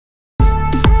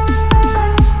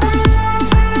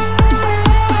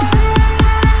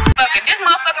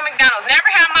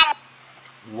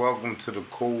to the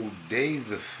Cold Days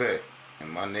Effect,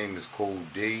 and my name is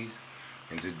Cold Days,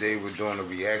 and today we're doing a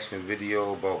reaction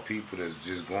video about people that's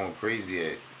just going crazy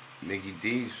at Mickey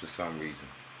D's for some reason.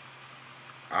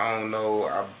 I don't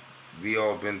know, we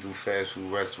all been through fast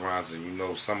food restaurants, and you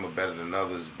know some are better than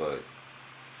others, but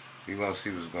we're gonna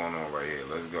see what's going on right here.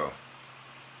 Let's go.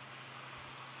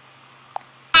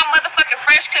 Motherfucking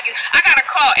fresh cookies. I gotta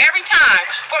call every time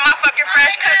for my fucking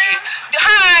fresh cookies.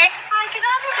 Hi. Hi, can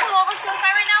I have you pull over to the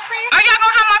side right now, please? Are y'all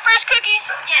gonna have my fresh cookies?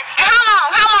 Yes. And how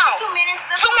long? How long? 2 minutes.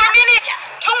 2 more minutes?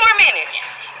 Yeah. 2 more minutes. Yes.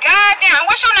 God damn.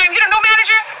 What's your name? You the new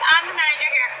manager? I'm the manager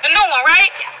here. The new one,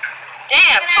 right? Yeah.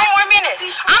 Damn, 2 more minutes.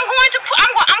 I'm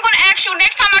gonna ask you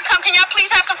next time I come, can y'all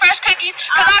please have some fresh cookies?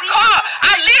 Cause I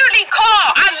literally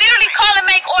call and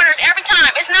make orders every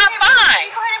time. It's not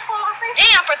fine. Go ahead and pull over, please.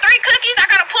 Damn, for 3 cookies? I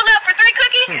gotta pull up for 3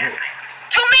 cookies? 2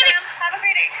 minutes? Have a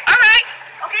great day. Alright.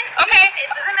 Okay? Okay.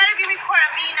 It doesn't matter if you record,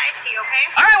 I'm being nice to you, okay?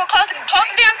 Alright, well close the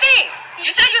damn thing.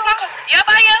 You said you was gonna yeah,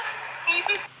 bye, yeah? Can you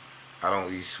please? I don't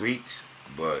eat sweets,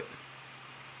 but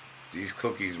these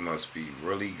cookies must be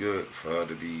really good for her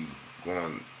to be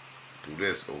going through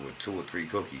this over 2 or 3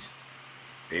 cookies.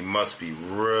 They must be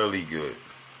really good.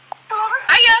 Pull over?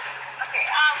 Hiya. Okay,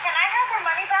 can I have her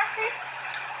money back, please?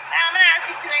 I'm gonna ask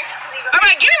you to leave.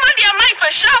 Alright, give me my damn money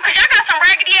for sure, cause y'all got some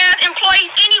raggedy ass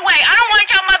employees anyway. I don't want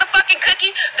y'all motherfucking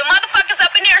cookies. The motherfuckers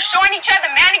up in there showing each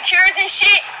other manicures and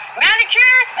shit.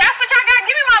 Manicures? That's what y'all got?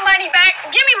 Give me my money back.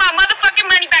 Give me my motherfucking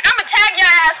money back. I'ma tag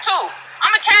your ass too.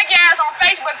 I'ma tag your ass on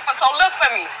Facebook, so look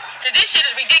for me. Cause this shit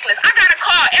is ridiculous. I gotta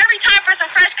call every time for some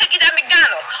fresh cookies at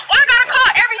McDonald's. Why I gotta call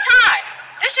every time?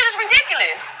 This shit is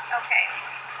ridiculous. Okay.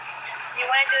 You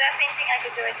want to do that same thing? I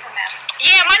could do it too, ma'am.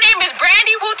 Yeah, my name is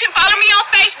Brandy Wooten. Follow me on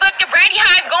Facebook. The Brandy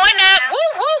Hive going up. Woo,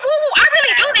 woo, woo, woo. I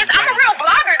really do this. I'm a real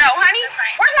blogger, though, honey.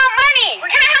 Where's my money?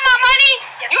 Can I have my money?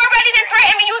 You already done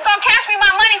threatened me. You was gonna cash me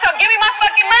my money, so give me my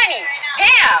fucking money.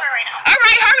 Damn. All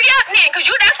right, hurry up then, cause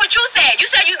that's what you said. You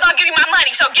said you was gonna give me my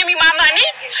money, so give me my money.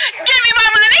 Give me my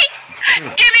money.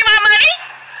 Give me my money.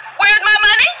 Where's my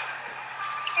money?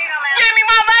 Give me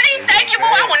my money. Thank you, boo.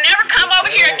 I will never come over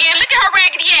here again. Look at her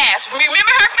raggedy ass.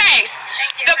 Remember her face.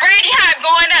 The Brandy Hive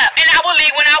going up, and I will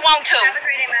leave when I want to.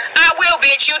 I will,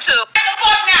 bitch. You too. What the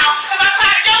fuck now? Cause I'm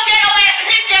tired of your ghetto ass and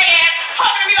his gay ass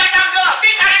talking to me like I'm dumb.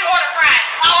 Bitch, I didn't order fries.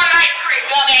 I ordered ice cream,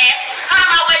 dumb ass. How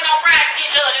am I waiting on fries to get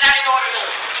done and I didn't order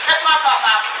none? That's what I'm talking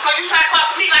about. So you try to talk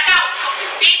to me like I was stupid,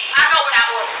 bitch. I know what I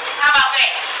ordered. How about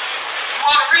that? You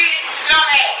want to read it? You dumb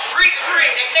ass. Read the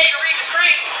screen. They say to read the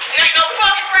screen. It ain't no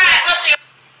fucking fries up there.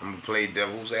 I'm gonna play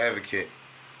devil's advocate.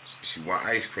 She want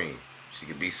ice cream. She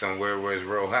could be somewhere where it's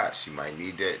real hot. She might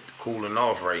need that cooling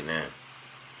off right now.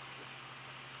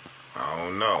 I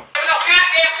don't know. No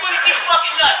goddamn 20 get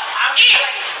fucking nuts. I'm easy.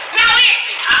 Now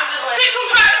easy. I'm just like, since you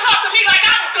trying to talk to me like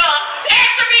I was dumb,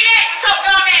 answer me that, you so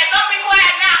dumb ass. Don't be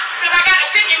quiet now, cause I got a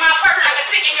stick in my purse. I can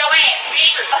stick in your ass,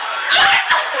 bitch.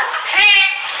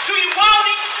 Hand, do you want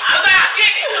it? Cause I'll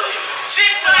give it to you.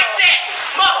 Shit like that,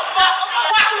 motherfucker.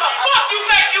 Watch who the fuck you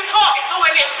think you talking to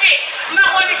in this bitch. I'm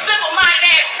not one of these simple-minded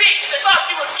ass bitches that thought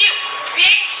you was cute,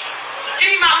 bitch.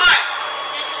 Give me my money.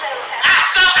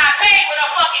 I paid with a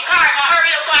fucking card. Now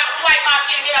hurry up so I can swipe my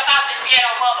shit and get up out this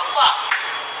ghetto, motherfucker.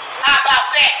 How about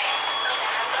that?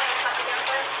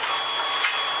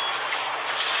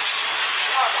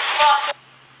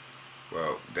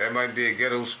 Well, that might be a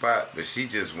ghetto spot, but she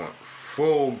just went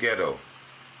full ghetto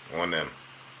on them.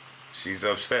 She's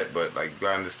upset, but like you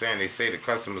gotta understand, they say the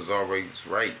customer's always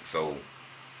right, so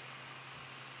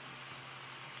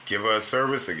give her a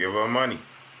service or give her money.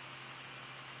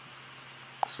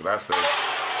 That's what I say. No,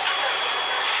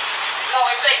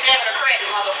 it say debit or credit,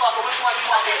 motherfucker. Which one you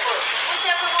want me to put?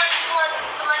 Whichever one you want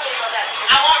the money to go back to.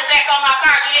 I want it back on my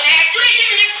card. You didn't ask. You didn't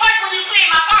give me this check when you see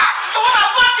my car. So what the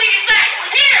fuck did you say?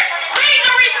 Here, read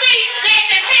the receipt, bitch,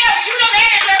 and tell me you the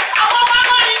manager. I want my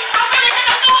money. I'm gonna get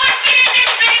the full shit in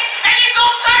this bitch, and then go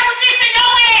start with this in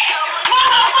your ass.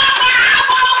 Motherfucker, I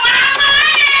want my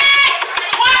money.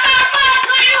 What the fuck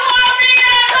do you want me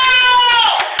to do?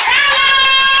 Hello?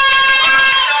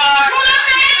 You the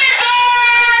manager.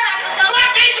 What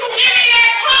did you give me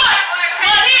that trust?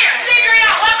 Well, here, figure it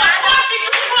out. What the fuck did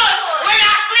you put when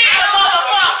I slid the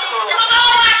motherfucker? Because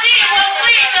all I did was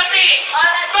slid the bitch.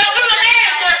 But you the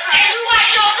manager, and you like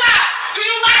your job. Do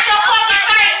you like your fucking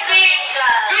face, bitch?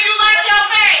 Do you like your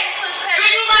face? Do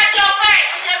you like your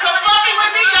face? Because fucking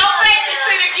with me, your face is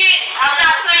finna get it. I'm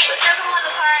not playing.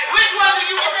 Which one do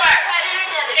you prefer?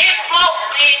 It's both,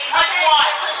 bitch. Which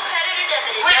one?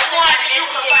 Which one do you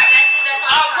prefer?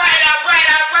 Alright.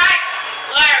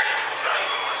 Learn.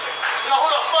 You know who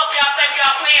the fuck y'all think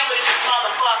y'all playing with this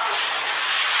motherfucker?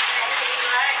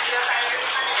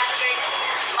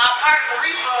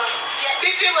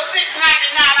 shit was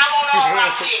 $6.99. I want all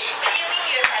my shit.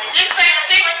 This say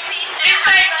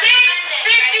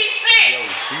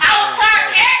 6.56. I was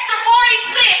charged extra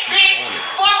 46, bitch,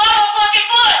 for a motherfucking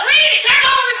foot. Read it. There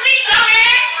goes the receipt,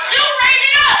 dumbass. You raise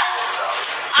it up.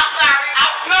 I'm sorry.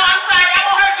 I'm sorry. I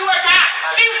want her to do her job.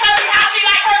 She was telling me how she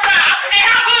liked her job and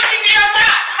how good she did her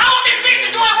job. I want this bitch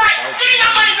to do it right. She need my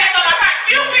money back on my pocket.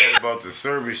 About the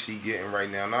service she getting right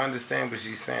now, and I understand what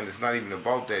she's saying. It's not even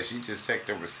about that. She just checked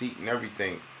the receipt and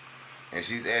everything, and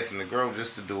she's asking the girl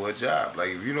just to do her job. Like,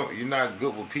 if you're not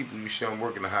good with people, you shouldn't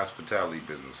work in the hospitality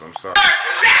business. I'm sorry. Back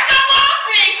up off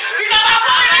me, because I'm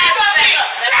calling you something.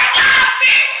 Back up,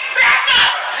 bitch. Back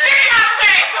up. Give me my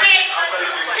check, bitch.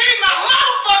 Give me my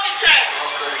motherfucking check.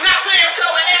 I'm not playing with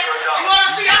your ass. You want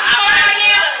to see how smart I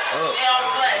am?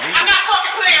 I'm not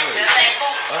fucking playing with you.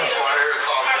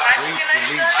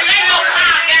 She ain't no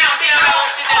calm down here. I'm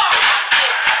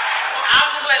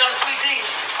just waiting on the sweet tea. I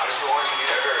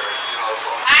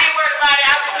ain't worried about it.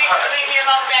 I just need you to leave me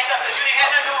alone back up because you didn't have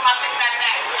nothing to do with my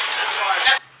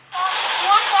 $6.99. You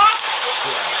want sauce?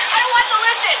 I don't want to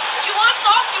listen. Do you want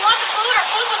sauce? Do you want the food? Our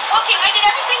food was cooking. I did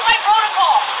everything by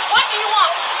protocol. What do you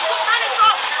want? What kind of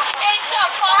sauce? It's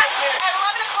sauce. At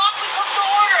 11 o'clock we cook the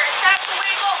order. Is that the way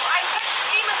it goes? I took the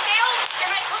steam of sales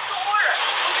and I cooked the order.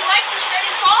 Would you like some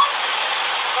steady sauce?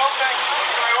 No, thank you.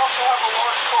 Can I also have a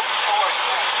large Coca-Cola?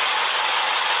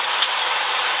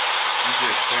 You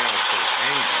just sound so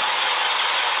angry.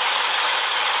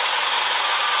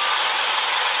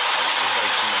 It's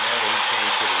like she mad he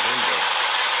came to the window.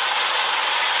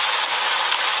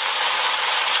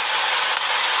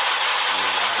 I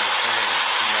mean, I understand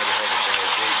she might have had a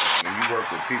bad day, but when you work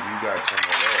with people, you gotta turn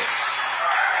that ass.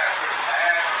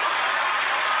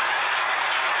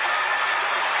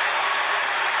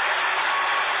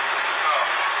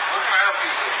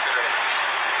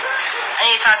 I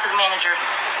need to talk to the manager.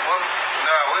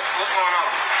 What's going on?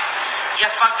 You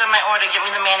fucked up my order. Get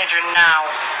me the manager now.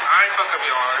 I ain't fuck up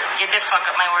your order. You did fuck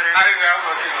up my order. I didn't have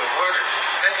fuck up your order.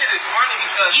 That shit is funny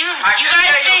because You guys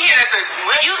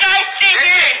sit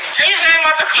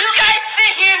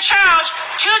here and charge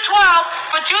 $2.12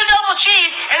 for 2 double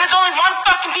cheese, and there's only 1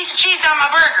 fucking piece of cheese on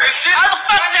my burger. How the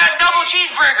fuck is that a double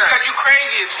cheeseburger? Because you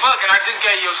crazy as fuck, and I just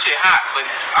gave your shit hot. But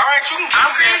all right, you can.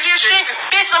 I'm crazy as shit.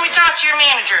 Bitch, let me talk to your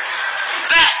manager.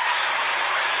 Bet.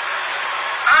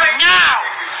 Now,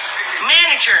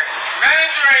 manager.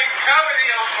 Manager ain't coming to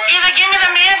your fucking. Either give me the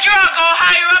manager or I'll go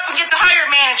higher up and get the higher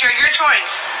manager. Your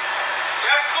choice.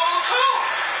 That's cool too.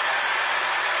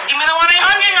 Give me the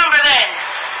 1-800 number then.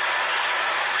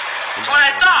 That's what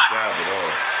I thought. Job at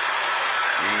all.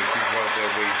 Even if you felt that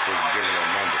way, you're supposed to give her that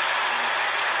number.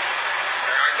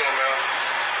 Hey, how you doing, man?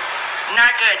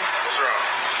 Not good. What's wrong?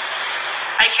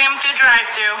 I came to the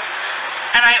drive-thru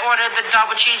and I ordered the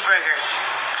double cheeseburgers.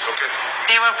 Okay.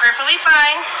 They were perfectly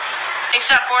fine,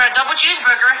 except for a double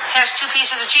cheeseburger has 2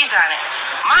 pieces of cheese on it.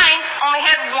 Mine only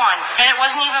had 1, and it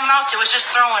wasn't even melted. It was just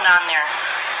thrown on there.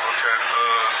 Okay.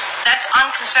 That's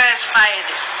unsatisfied.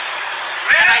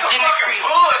 Man, And I that's some didn't fucking agree.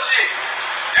 bullshit.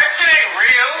 That shit ain't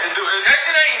real. That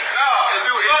shit ain't.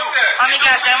 Fuck that. Let me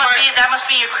guess. That must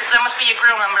be your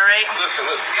grill number, right? Listen.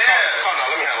 Yeah. Hold on,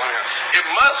 let me have. It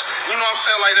must. You know what I'm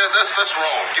saying? Like that's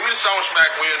wrong. Give me the sandwich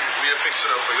back. We'll fix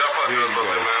it up for you. I'll probably do it a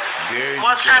little bit, man.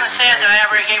 Well, it's kind of sad that I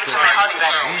ever gave it to my husband.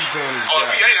 He's doing his Oh,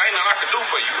 if job. you ate it, ain't nothing I can do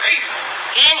for you. You ate it.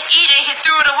 He didn't eat it. He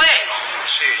threw it away.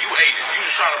 Shit, you ate it. You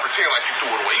just trying to pretend like you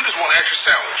threw it away. You just want an extra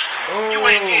sandwich. You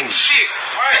ain't getting shit.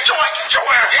 Get your ass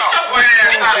out.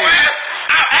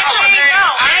 Actually, no.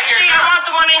 Actually, I want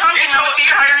the 1-800 number to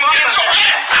your higher Get your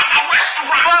ass out of the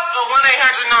restaurant. Fuck the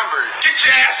 1-800 number. Get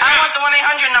your ass out. I want the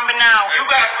 1-800 number now. You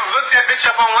gotta look that bitch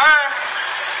up online.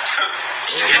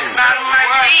 Shit, bottom of my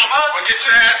feet. Get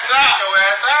your ass out. Get your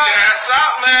ass out. Get your ass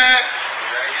out, man.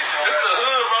 This the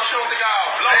hood, bro. She don't think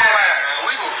I'll blow her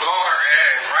ass. We will blow her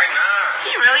ass right now.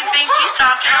 He really thinks he's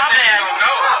talking all bad.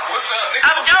 What's up, nigga?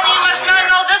 I'm telling you, you must not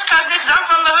know this, cuz I'm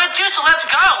from the hood too, so let's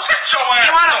go. Shut your ass up.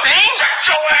 You wanna bang?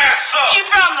 Shut your ass up. You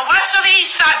from the west or the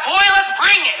east side? Boy, let's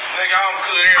bring it. Nigga, I'm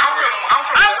good everywhere. I'm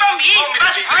from the east,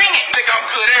 let's bring it. Nigga, I'm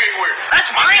good everywhere.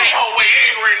 Let's bring it. My whole way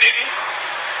everywhere, nigga.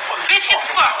 Bitch, get the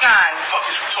fuck on. Fuck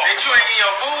is you talking? Bitch, you ain't eating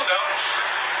your food, though.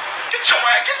 Get your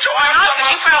ass Nothing, out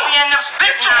my you probably store. end up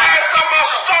spitting Get your on it. ass out my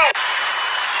store.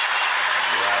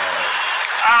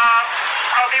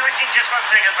 I'll be with you in just 1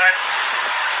 second, bud.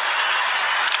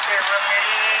 Okay, we're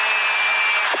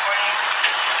ready. 20.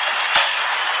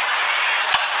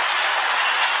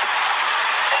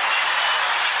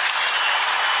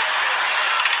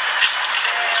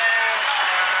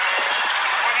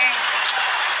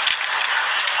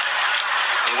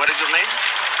 What is your name?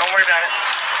 Don't worry about it.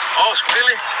 Oh,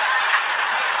 really?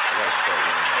 gotta start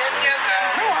running. Yes, you go.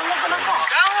 No, I'm not gonna go.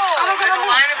 Go. There's a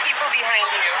line of people behind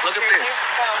you. Look at this.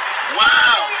 Go.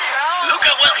 Wow! Go. Look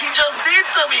at what he just did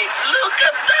to me. Look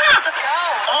at that. Go.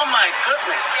 Oh my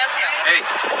goodness. Yes, yeah. Hey,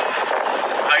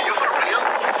 are you for real?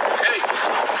 Hey,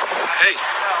 hey,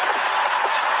 Go.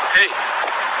 hey.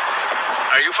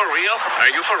 Are you for real? Are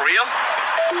you for real?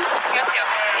 Yes, yeah.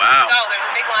 Wow. Go. There's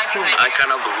a big line behind I you.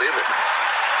 cannot believe it.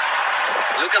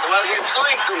 Look at what he's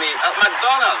doing to me at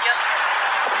McDonald's. Yes.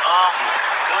 Oh my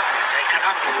goodness, I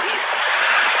cannot believe it.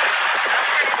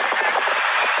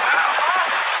 Wow.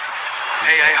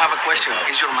 Hey, I have a question.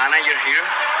 Is your manager here?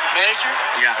 Manager?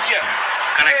 Yeah. Yeah.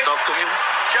 Can I talk to him?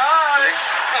 John! Please.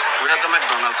 We're at the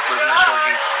McDonald's. We're gonna show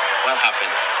you what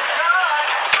happened.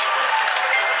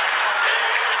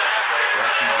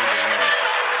 Watch you do the name.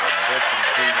 I bet you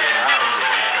do that in front of the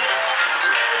name.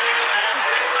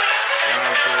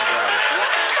 Down to the dollar.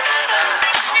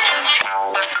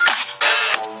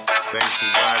 Thanks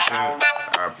for watching.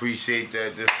 I appreciate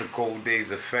that. This is the Cold Days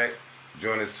Effect.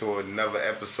 Join us for another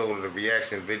episode of the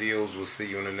reaction videos. We'll see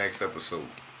you in the next episode.